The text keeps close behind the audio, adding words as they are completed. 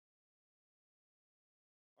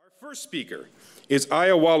first speaker is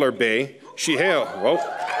Aya Waller-Bey. She hails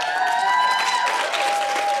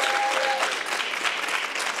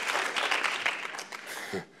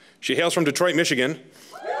from Detroit, Michigan.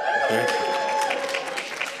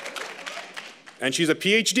 And she's a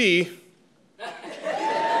Ph.D.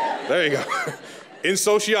 There you go. In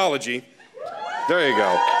sociology. There you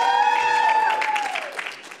go.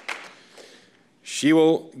 She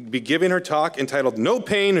will be giving her talk entitled No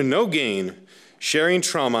Pain, No Gain, Sharing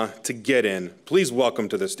Trauma to Get In. Please welcome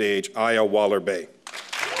to the stage Aya Waller-Bey. I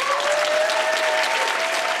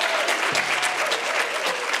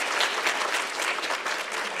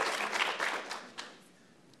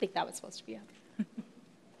think that was supposed to be up.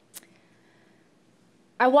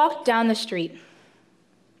 I walked down the street,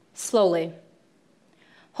 slowly,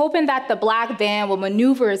 hoping that the black van would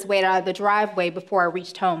maneuver its way out of the driveway before I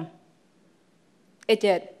reached home. It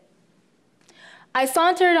did. I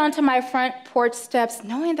sauntered onto my front porch steps,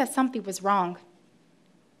 knowing that something was wrong.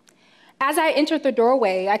 As I entered the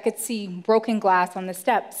doorway, I could see broken glass on the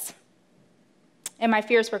steps, and my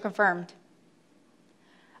fears were confirmed.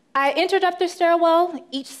 I entered up the stairwell,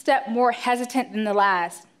 each step more hesitant than the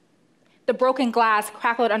last. The broken glass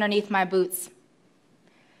crackled underneath my boots.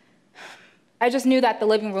 I just knew that the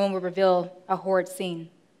living room would reveal a horrid scene.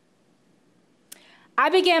 I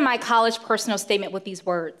began my college personal statement with these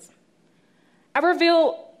words. I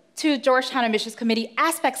revealed to Georgetown Admissions Committee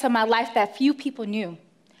aspects of my life that few people knew,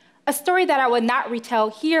 a story that I would not retell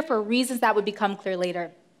here for reasons that would become clear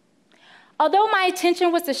later. Although my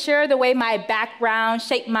intention was to share the way my background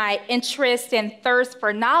shaped my interest and thirst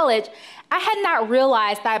for knowledge, I had not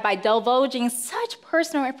realized that by divulging such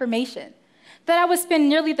personal information, that I would spend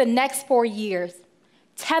nearly the next 4 years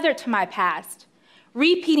tethered to my past,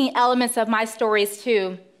 repeating elements of my stories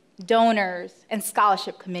to donors and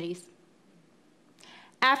scholarship committees.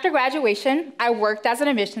 After graduation, I worked as an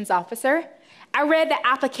admissions officer. I read the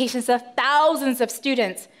applications of thousands of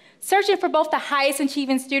students, searching for both the highest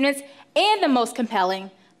achieving students and the most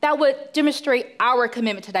compelling that would demonstrate our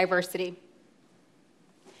commitment to diversity.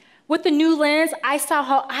 With the new lens, I saw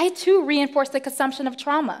how I too reinforced the consumption of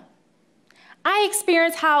trauma. I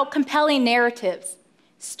experienced how compelling narratives,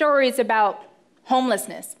 stories about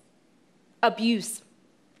homelessness, abuse,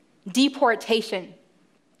 deportation,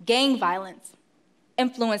 gang violence,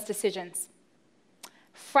 influence decisions.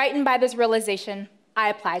 Frightened by this realization, I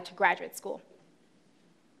applied to graduate school.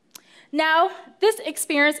 Now, this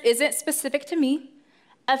experience isn't specific to me.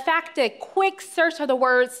 In fact, a quick search of the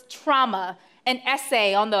words trauma, an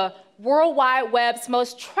essay on the World Wide Web's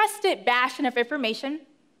most trusted bastion of information,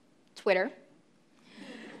 Twitter,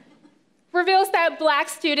 reveals that Black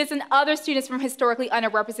students and other students from historically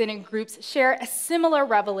underrepresented groups share a similar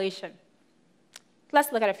revelation.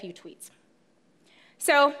 Let's look at a few tweets.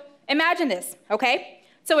 So imagine this, okay?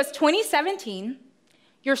 So it's 2017.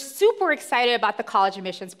 You're super excited about the college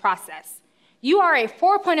admissions process. You are a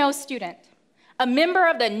 4.0 student, a member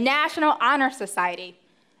of the National Honor Society,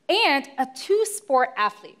 and a two-sport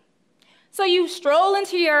athlete. So you stroll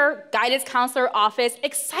into your guidance counselor office,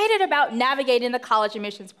 excited about navigating the college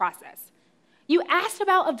admissions process. You asked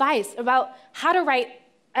about advice about how to write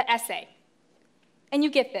an essay, and you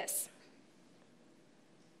get this.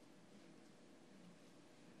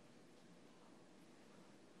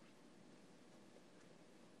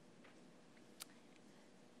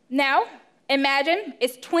 Now, imagine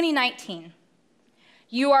it's 2019.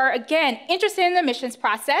 You are, again, interested in the admissions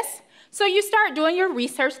process, so you start doing your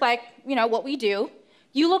research like, what we do.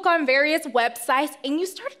 You look on various websites, and you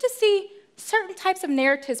start to see certain types of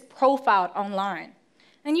narratives profiled online.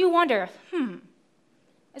 And you wonder,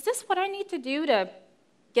 is this what I need to do to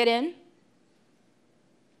get in?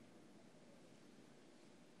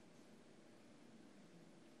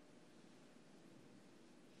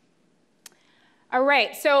 All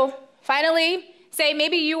right, so finally, say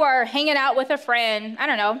maybe you are hanging out with a friend, I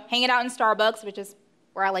don't know, hanging out in Starbucks, which is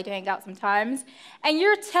where I like to hang out sometimes, and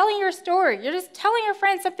you're telling your story. You're just telling your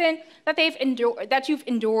friend something that you've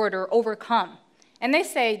endured or overcome. And they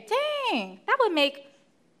say, dang, that would make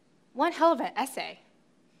one hell of an essay.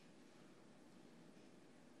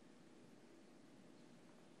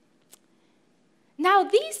 Now,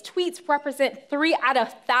 these tweets represent 3 out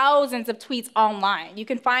of thousands of tweets online. You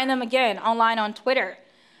can find them, again, online on Twitter,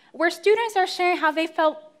 where students are sharing how they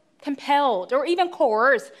felt compelled or even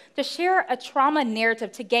coerced to share a trauma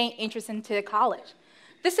narrative to gain interest into college.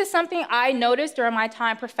 This is something I noticed during my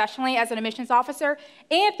time professionally as an admissions officer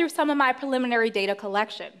and through some of my preliminary data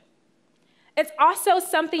collection. It's also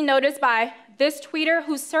something noticed by this tweeter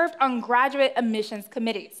who served on graduate admissions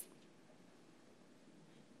committees.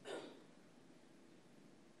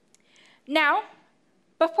 Now,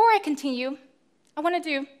 before I continue, I want to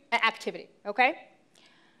do an activity, okay?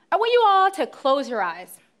 I want you all to close your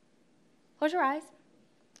eyes. Close your eyes.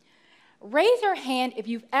 Raise your hand if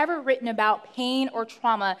you've ever written about pain or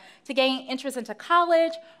trauma to gain entrance into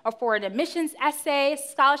college or for an admissions essay,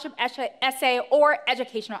 scholarship essay, or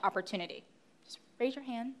educational opportunity. Just raise your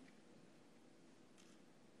hand.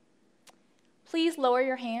 Please lower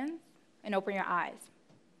your hands and open your eyes.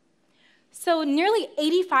 So nearly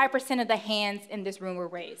 85% of the hands in this room were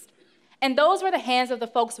raised. And those were the hands of the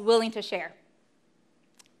folks willing to share.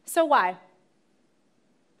 So why?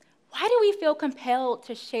 Why do we feel compelled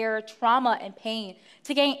to share trauma and pain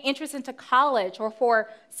to gain entrance into college or for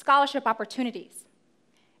scholarship opportunities?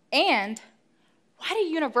 And why do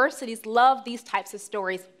universities love these types of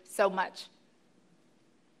stories so much?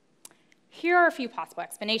 Here are a few possible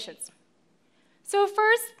explanations. So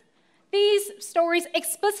first, these stories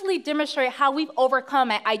explicitly demonstrate how we've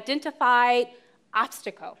overcome an identified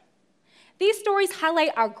obstacle. These stories highlight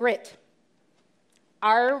our grit,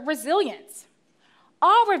 our resilience,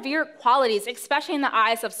 all revered qualities, especially in the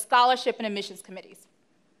eyes of scholarship and admissions committees.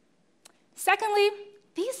 Secondly,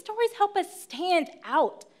 these stories help us stand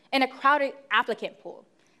out in a crowded applicant pool.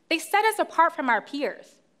 They set us apart from our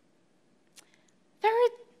peers. Third,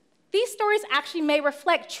 these stories actually may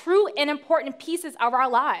reflect true and important pieces of our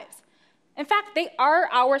lives. In fact, they are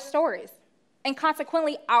our stories, and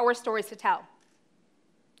consequently, our stories to tell.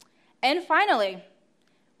 And finally,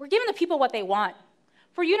 we're giving the people what they want.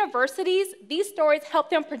 For universities, these stories help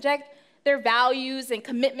them project their values and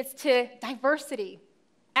commitments to diversity,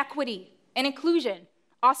 equity, and inclusion,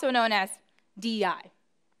 also known as DEI.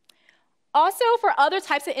 Also, for other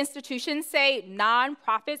types of institutions, say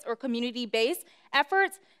nonprofits or community-based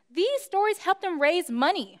efforts, these stories help them raise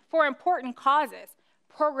money for important causes,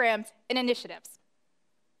 programs, and initiatives.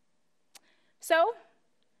 So,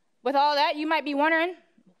 with all that, you might be wondering,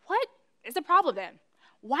 what is the problem then?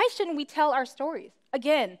 Why shouldn't we tell our stories?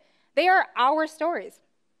 Again, they are our stories.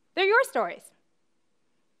 They're your stories.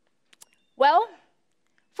 Well,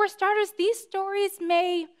 for starters, these stories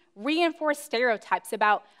may reinforce stereotypes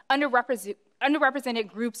about underrepresented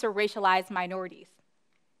groups or racialized minorities.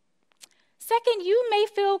 Second, you may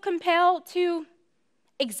feel compelled to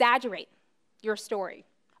exaggerate your story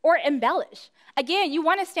or embellish. Again, you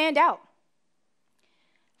want to stand out.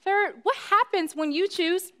 Third, what happens when you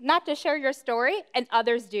choose not to share your story and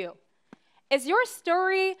others do? Is your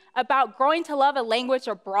story about growing to love a language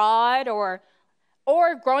abroad or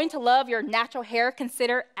growing to love your natural hair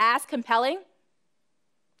considered as compelling?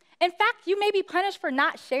 In fact, you may be punished for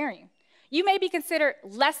not sharing. You may be considered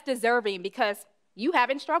less deserving because you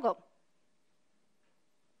haven't struggled.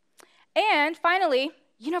 And finally,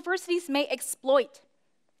 universities may exploit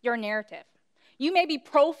your narrative. You may be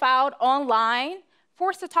profiled online,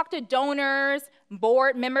 forced to talk to donors,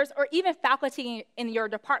 board members, or even faculty in your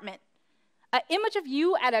department. An image of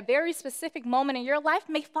you at a very specific moment in your life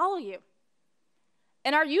may follow you.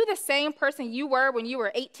 And are you the same person you were when you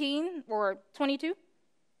were 18 or 22?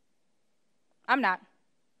 I'm not.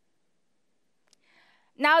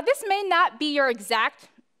 Now, this may not be your exact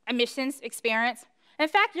admissions experience. In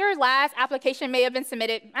fact, your last application may have been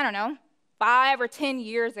submitted, 5 or 10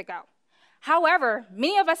 years ago. However,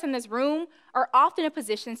 many of us in this room are often in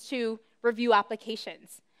positions to review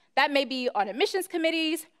applications. That may be on admissions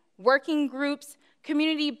committees, working groups,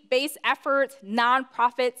 community-based efforts,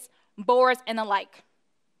 nonprofits, boards, and the like.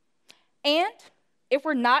 And if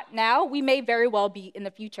we're not now, we may very well be in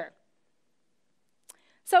the future.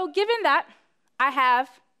 So given that, I have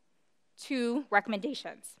 2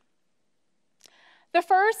 recommendations. The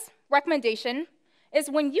first recommendation is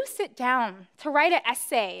when you sit down to write an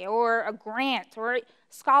essay or a grant or a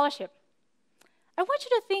scholarship, I want you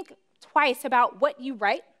to think twice about what you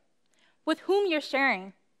write, with whom you're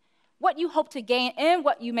sharing, what you hope to gain, and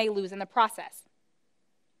what you may lose in the process.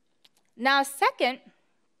 Now, second,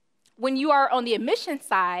 when you are on the admissions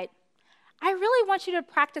side, I really want you to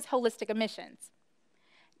practice holistic admissions.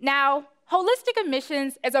 Now, holistic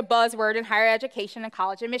admissions is a buzzword in higher education and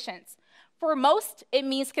college admissions. For most, it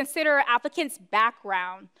means consider applicants'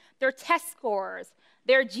 background, their test scores,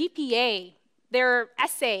 their GPA, their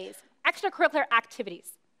essays, extracurricular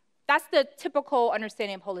activities. That's the typical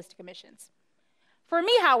understanding of holistic admissions. For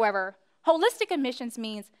me, however, holistic admissions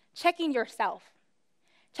means checking yourself,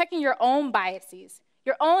 checking your own biases,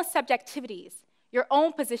 your own subjectivities, your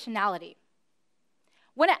own positionality.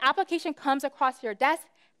 When an application comes across your desk,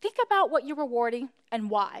 think about what you're rewarding and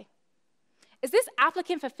why. Is this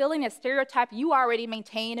applicant fulfilling a stereotype you already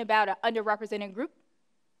maintain about an underrepresented group?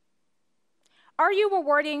 Are you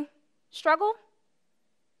rewarding struggle?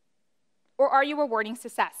 Or are you rewarding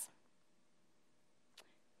success?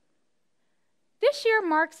 This year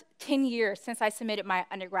marks 10 years since I submitted my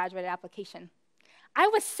undergraduate application. I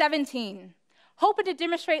was 17, hoping to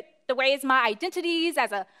demonstrate the ways my identities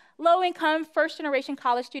as a low-income, first-generation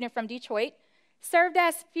college student from Detroit served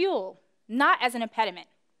as fuel, not as an impediment.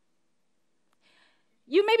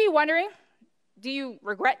 You may be wondering, do you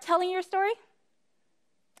regret telling your story?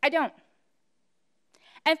 I don't.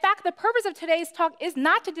 In fact, the purpose of today's talk is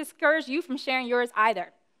not to discourage you from sharing yours either.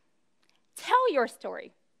 Tell your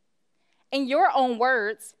story in your own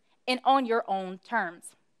words and on your own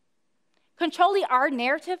terms. Controlling our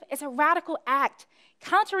narrative is a radical act,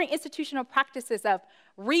 countering institutional practices of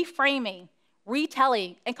reframing,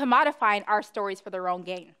 retelling, and commodifying our stories for their own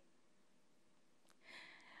gain.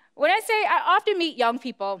 When I say I often meet young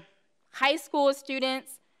people, high school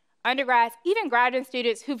students, undergrads, even graduate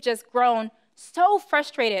students who've just grown so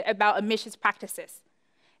frustrated about admissions practices.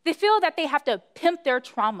 They feel that they have to pimp their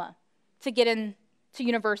trauma to get into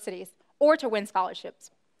universities or to win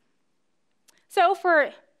scholarships. So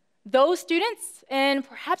for those students, and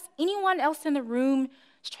perhaps anyone else in the room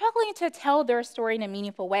struggling to tell their story in a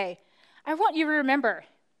meaningful way, I want you to remember,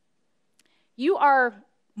 you are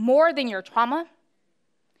more than your trauma.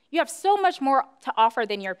 You have so much more to offer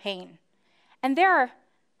than your pain. And there are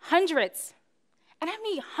hundreds, and I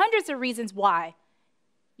mean hundreds of reasons why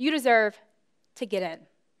you deserve to get in.